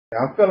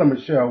I'm filling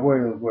Michelle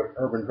Williams with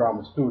Urban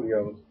Drama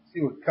Studios.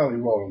 See what Kelly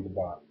Rowland's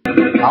about.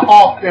 I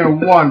often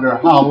wonder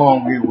how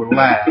long it will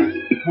last.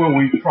 Will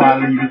we try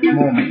to leave each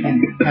moment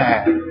in the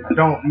past? I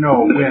don't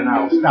know when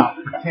I'll stop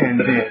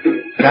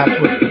pretending. That's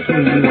what's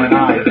between you and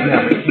I is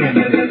never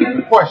ending.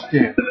 The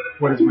question,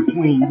 what is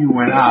between you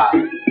and I?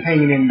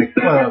 Hanging in the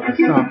club is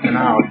something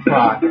I'll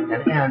try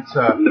and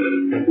answer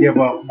and give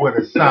up with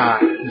a sign.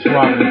 It's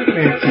Robin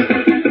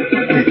Fenty.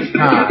 It's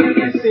time.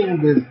 It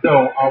seems as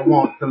though I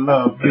want to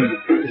love you.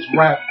 This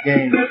rap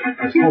game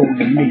is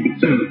holding me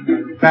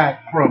too.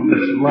 Back from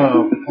this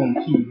love on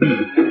TV.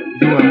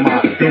 You and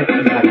my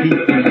Bentley, I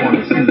deeply want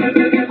to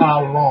see.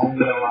 How long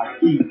will I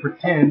keep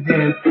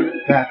pretending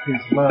that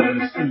this love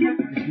you see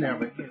is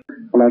never ending?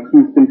 Like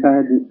Houston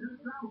Pageant?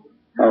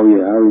 Oh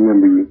yeah, I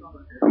remember you.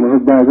 I'm gonna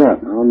hook back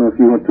up. I don't know if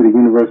you went to the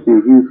University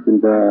of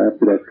Houston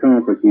after that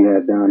conference you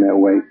had down that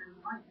way,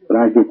 but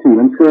I get to.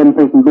 Let me go ahead and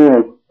pay some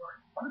bills,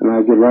 and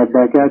I'll get right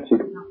back at you.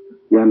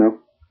 Yeah, I know.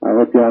 I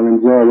hope y'all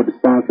enjoy what the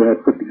sponsor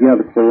had put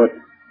together for it,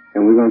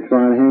 and we're gonna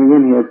try and hang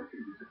in here.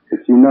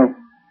 But you know,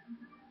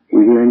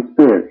 we're here in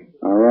spirit,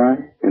 all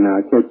right? And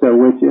I'll catch up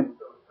with you.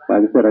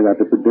 Like I said, I got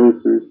the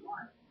producers,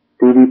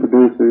 TV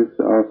producers,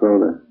 also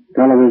the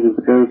television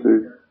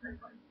producers.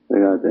 They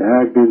got the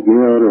Actors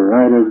Guild, the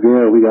Writers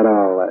Guild. We got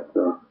all that.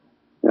 So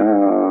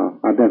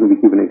I'll definitely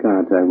be keeping in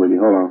contact with you.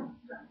 Hold on.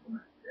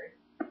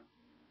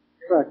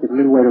 The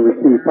new way to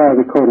receive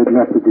file-recorded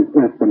messages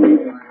instantly.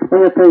 When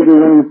your pager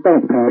rings,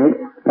 don't panic.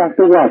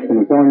 Dr.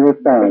 Watson is on your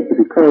side to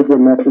decode your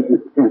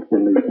messages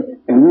instantly,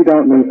 and you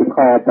don't need to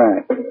call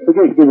back.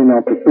 Forget getting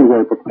off the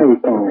freeway for pay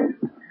phones.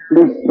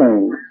 Loose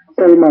change.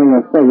 Save money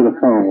on cellular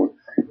phones.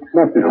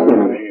 Message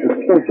change.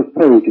 Expensive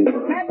pages.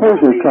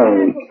 Pager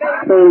codes.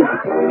 Save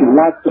you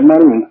lots of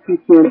money and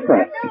keep you in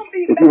touch.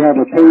 If you have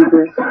a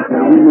pager,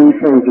 you need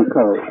pager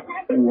code.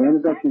 And you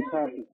end up in talking.